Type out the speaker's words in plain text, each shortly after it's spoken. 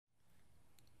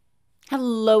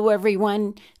Hello,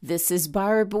 everyone. This is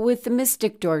Barb with the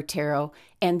Mystic Door Tarot,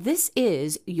 and this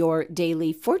is your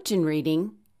daily fortune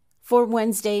reading for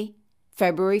Wednesday,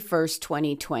 February 1st,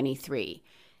 2023.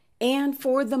 And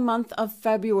for the month of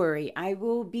February, I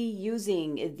will be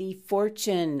using the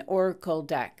Fortune Oracle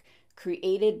deck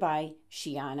created by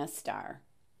Sharina Star.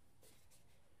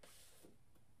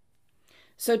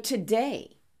 So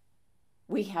today,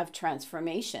 we have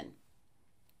transformation.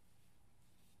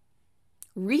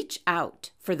 Reach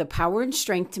out for the power and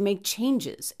strength to make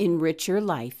changes, enrich your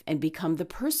life, and become the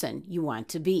person you want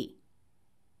to be.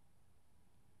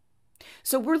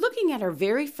 So we're looking at our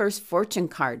very first fortune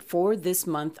card for this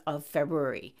month of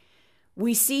February.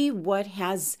 We see what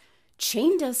has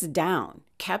chained us down,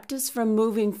 kept us from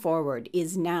moving forward,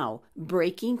 is now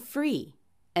breaking free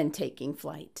and taking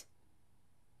flight.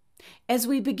 As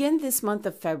we begin this month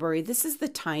of February, this is the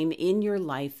time in your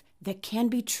life that can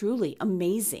be truly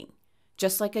amazing.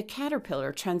 Just like a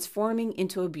caterpillar transforming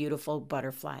into a beautiful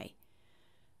butterfly.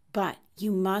 But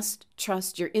you must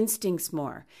trust your instincts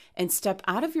more and step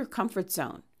out of your comfort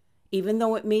zone, even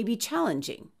though it may be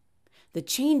challenging. The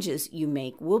changes you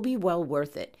make will be well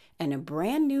worth it, and a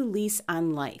brand new lease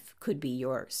on life could be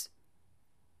yours.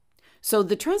 So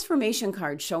the transformation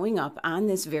card showing up on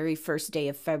this very first day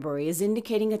of February is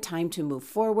indicating a time to move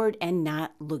forward and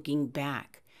not looking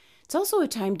back. It's also a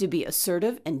time to be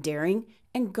assertive and daring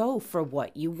and go for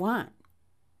what you want.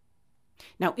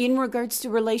 Now, in regards to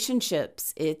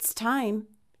relationships, it's time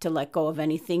to let go of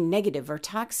anything negative or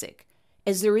toxic,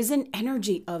 as there is an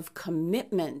energy of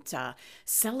commitment,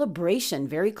 celebration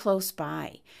very close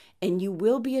by, and you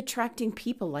will be attracting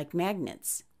people like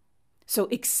magnets. So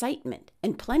excitement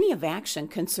and plenty of action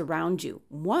can surround you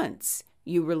once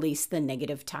you release the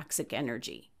negative toxic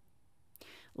energy.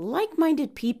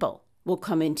 Like-minded people will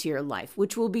come into your life,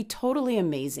 which will be totally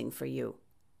amazing for you.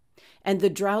 And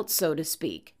the drought, so to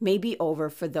speak, may be over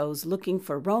for those looking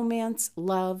for romance,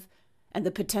 love, and the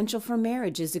potential for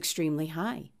marriage is extremely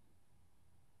high.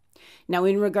 Now,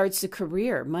 in regards to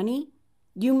career, money,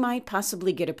 you might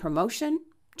possibly get a promotion,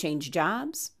 change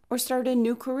jobs, or start a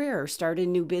new career or start a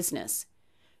new business.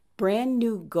 Brand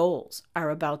new goals are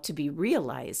about to be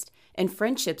realized and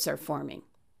friendships are forming.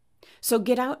 So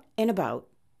get out and about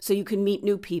so you can meet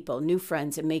new people, new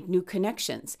friends, and make new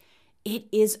connections. It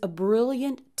is a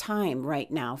brilliant time right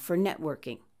now for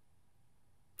networking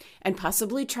and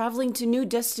possibly traveling to new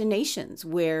destinations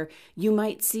where you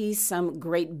might see some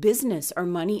great business or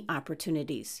money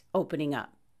opportunities opening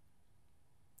up.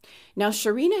 Now,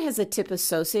 Sharina has a tip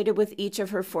associated with each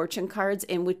of her fortune cards,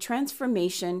 and with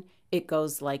transformation, it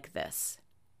goes like this.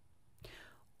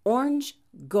 Orange,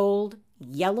 gold,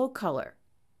 yellow color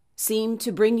seem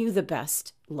to bring you the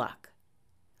best luck.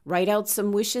 Write out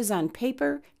some wishes on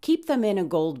paper, keep them in a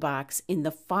gold box in the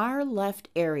far left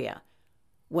area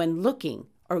when looking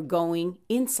or going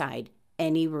inside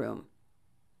any room.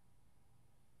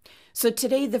 So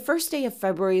today, the first day of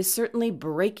February, is certainly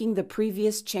breaking the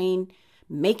previous chain,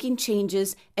 making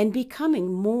changes, and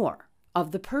becoming more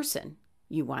of the person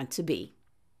you want to be.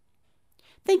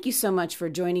 Thank you so much for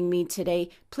joining me today.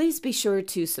 Please be sure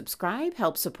to subscribe,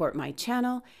 help support my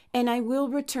channel, and I will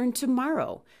return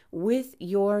tomorrow with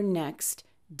your next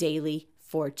daily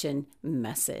fortune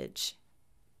message.